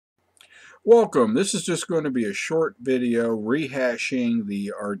Welcome. This is just going to be a short video rehashing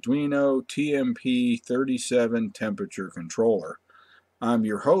the Arduino TMP37 temperature controller. I'm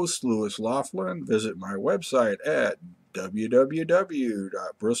your host, Louis Laughlin. Visit my website at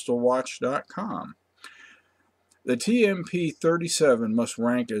www.bristolwatch.com. The TMP37 must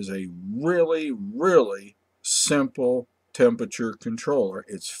rank as a really simple temperature controller.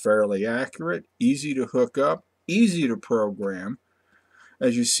 It's fairly accurate, easy to hook up, easy to program.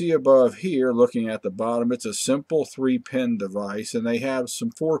 As you see above here, looking at the bottom, it's a simple 3-pin device, and they have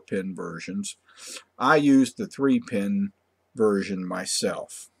some 4-pin versions. I use the 3-pin version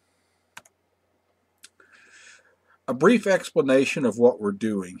myself. A brief explanation of what we're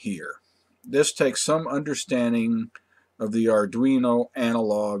doing here. This takes some understanding of the Arduino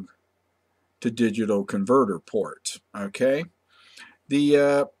analog to digital converter ports. Okay,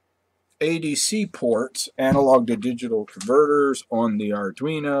 the ADC ports, analog to digital converters on the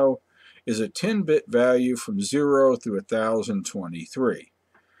Arduino, is a 10-bit value from 0 through 1023.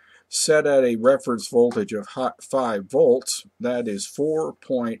 Set at a reference voltage of 5 volts, that is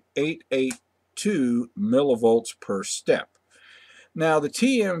 4.882 millivolts per step. Now the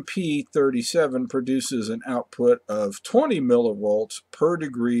TMP37 produces an output of 20 millivolts per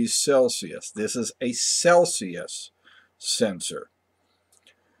degrees Celsius. This is a Celsius sensor.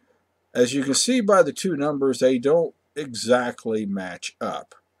 As you can see by the two numbers, they don't exactly match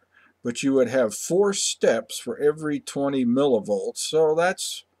up. But you would have 4 steps for every 20 millivolts, so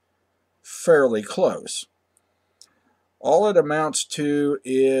that's fairly close. All it amounts to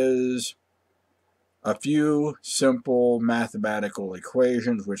is a few simple mathematical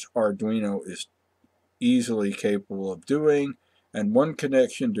equations, which Arduino is easily capable of doing, and one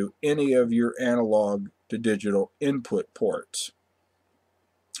connection to any of your analog to digital input ports.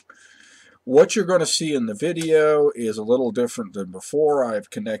 What you're going to see in the video is a little different than before.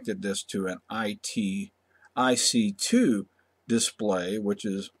 I've connected this to an IC2 display, which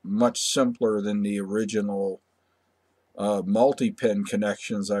is much simpler than the original multi-pin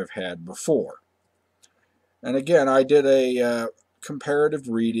connections I've had before. And again, I did a comparative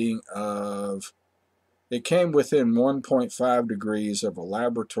reading of, it came within 1.5 degrees of a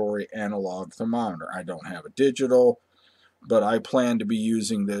laboratory analog thermometer. I don't have a digital, but I plan to be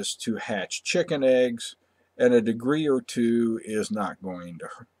using this to hatch chicken eggs, and a degree or two is not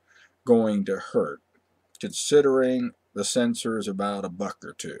going to hurt, considering the sensor is about $1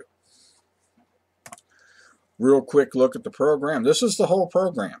 or $2. Real quick look at the program. This is the whole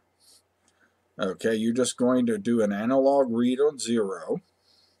program. Okay, you're just going to do an analog read on 0.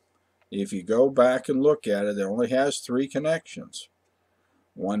 If you go back and look at it, it only has 3 connections.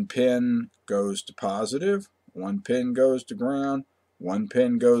 1 pin goes to positive, 1 pin goes to ground, 1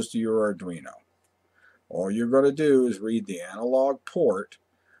 pin goes to your Arduino. All you're going to do is read the analog port.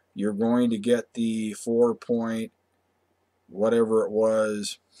 You're going to get the 4 point whatever it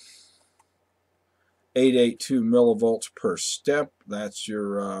was, 882 millivolts per step. That's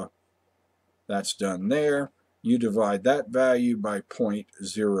your that's done there. You divide that value by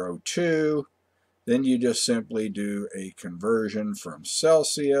 0.02. Then you just simply do a conversion from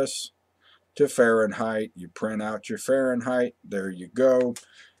Celsius to Fahrenheit. You print out your Fahrenheit. There you go.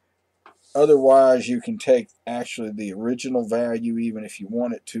 Otherwise, you can take actually the original value, even if you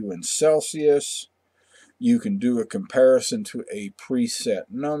want it to, in Celsius. You can do a comparison to a preset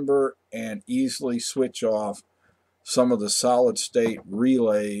number and easily switch off some of the solid state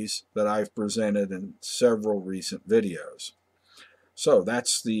relays that I've presented in several recent videos. So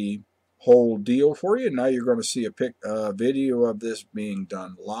that's the whole deal for you. Now you're going to see a video of this being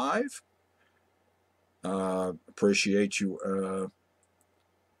done live. Appreciate you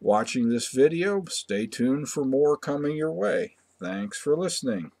watching this video. Stay tuned for more coming your way. Thanks for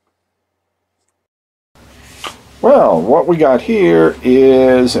listening. Well, what we got here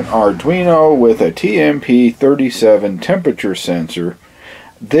is an Arduino with a TMP37 temperature sensor.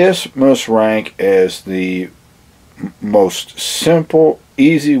 This must rank as the most simple,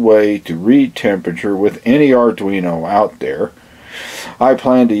 easy way to read temperature with any Arduino out there. I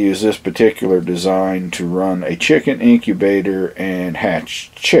plan to use this particular design to run a chicken incubator and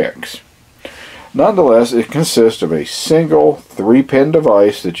hatch chicks. Nonetheless, it consists of a single 3-pin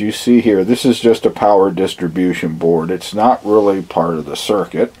device that you see here. This is just a power distribution board. It's not really part of the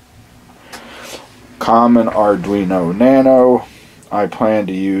circuit. Common Arduino Nano. I plan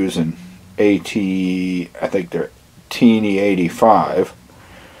to use an I think they're TNE85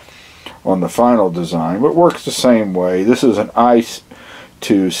 on the final design, but it works the same way. This is an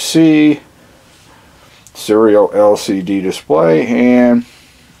I2C serial LCD display, and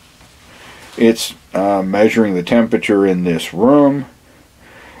it's measuring the temperature in this room.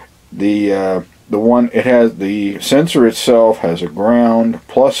 The one, it has, the sensor itself has a ground,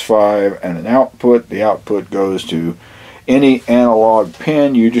 +5, and an output. The output goes to any analog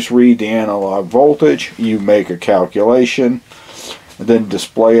pin. You just read the analog voltage, you make a calculation, and then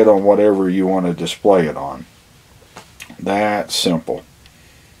display it on whatever you want to display it on. That's simple.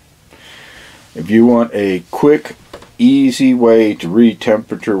 If you want a quick, easy way to read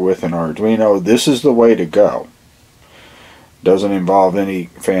temperature with an Arduino, this is the way to go. Doesn't involve any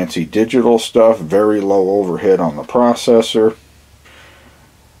fancy digital stuff, very low overhead on the processor.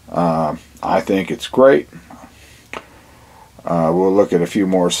 I think it's great. We'll look at a few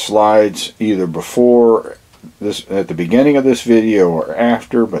more slides either before this, at the beginning of this video, or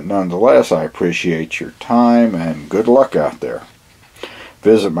after, but nonetheless, I appreciate your time and good luck out there.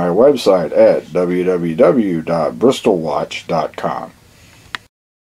 Visit my website at www.bristolwatch.com.